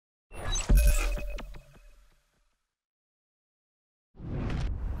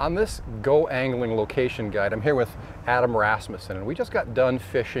On this Go Angling location guide, I'm here with Adam Rasmussen, and we just got done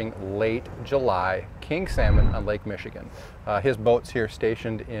fishing late July king salmon on Lake Michigan. His boat's here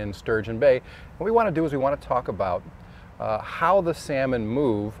stationed in Sturgeon Bay. What we want to do is we want to talk about how the salmon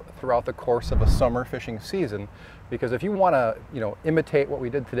move throughout the course of a summer fishing season, because if you want to, imitate what we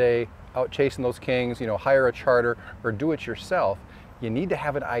did today, out chasing those kings, hire a charter or do it yourself, you need to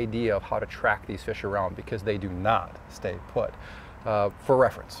have an idea of how to track these fish around, because they do not stay put. For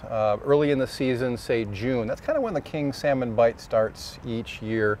reference, early in the season, say June, that's kind of when the king salmon bite starts each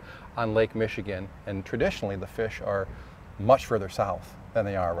year on Lake Michigan, and traditionally the fish are much further south than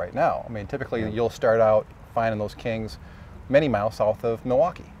they are right now. I mean, typically you'll start out finding those kings many miles south of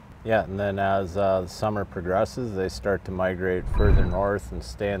Milwaukee. Yeah, and then as the summer progresses, they start to migrate further north and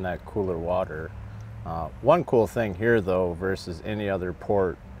stay in that cooler water. One cool thing here, though, versus any other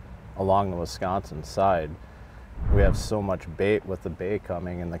port along the Wisconsin side, we have so much bait with the bay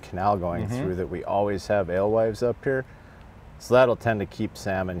coming and the canal going through that we always have alewives up here. So that'll tend to keep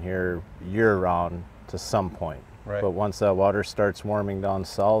salmon here year-round to some point. Right. But once that water starts warming down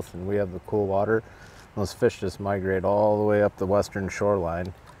south and we have the cool water, those fish just migrate all the way up the western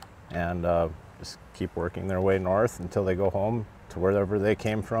shoreline and just keep working their way north until they go home to wherever they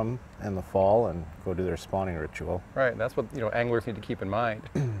came from in the fall and go do their spawning ritual. Right, that's what anglers need to keep in mind.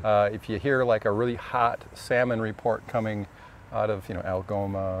 If you hear like a really hot salmon report coming out of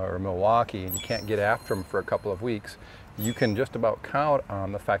Algoma or Milwaukee and you can't get after them for a couple of weeks, you can just about count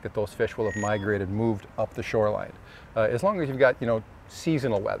on the fact that those fish will have migrated, moved up the shoreline. As long as you've got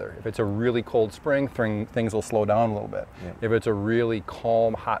seasonal weather. If it's a really cold spring, things will slow down a little bit. Yep. If it's a really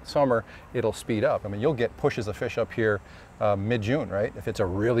calm, hot summer, it'll speed up. I mean, you'll get pushes of fish up here mid-June, right? If it's a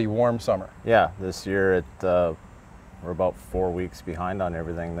really warm summer. Yeah, this year we're about 4 weeks behind on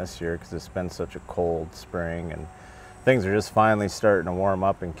everything this year because it's been such a cold spring and things are just finally starting to warm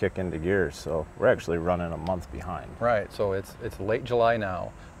up and kick into gear. So we're actually running a month behind. Right, so it's late July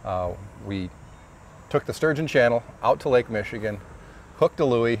now. We took the Sturgeon Channel out to Lake Michigan, hooked a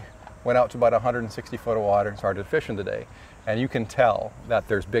Louie, went out to about 160 foot of water and started fishing today. And you can tell that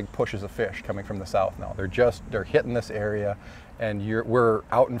there's big pushes of fish coming from the south now. They're hitting this area, and we're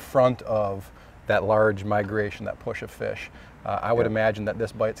out in front of that large migration, that push of fish. I would imagine that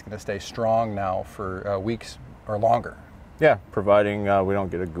this bite's going to stay strong now for weeks or longer. Yeah, providing we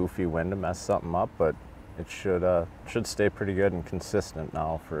don't get a goofy wind to mess something up, but it should stay pretty good and consistent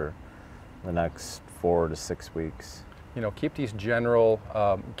now for the next 4 to 6 weeks. Keep these general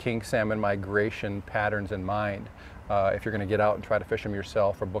king salmon migration patterns in mind. If you're going to get out and try to fish them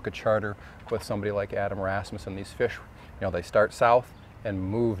yourself or book a charter with somebody like Adam Rasmussen, these fish, they start south and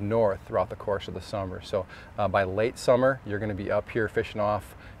move north throughout the course of the summer. So by late summer, you're going to be up here fishing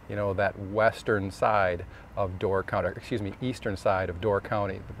off, that western side of Door County, eastern side of Door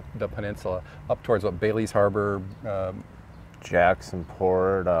County, the peninsula, up towards Bailey's Harbor,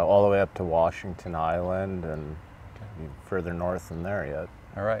 Jacksonport, all the way up to Washington Island and further north than there yet.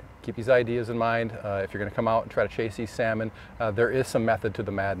 All right, keep these ideas in mind. If you're going to come out and try to chase these salmon, there is some method to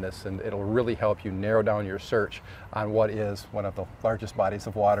the madness, and it'll really help you narrow down your search on what is one of the largest bodies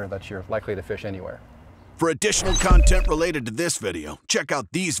of water that you're likely to fish anywhere. For additional content related to this video, check out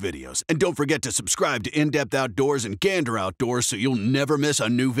these videos, and don't forget to subscribe to In-Depth Outdoors and Gander Outdoors so you'll never miss a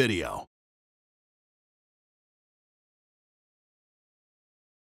new video.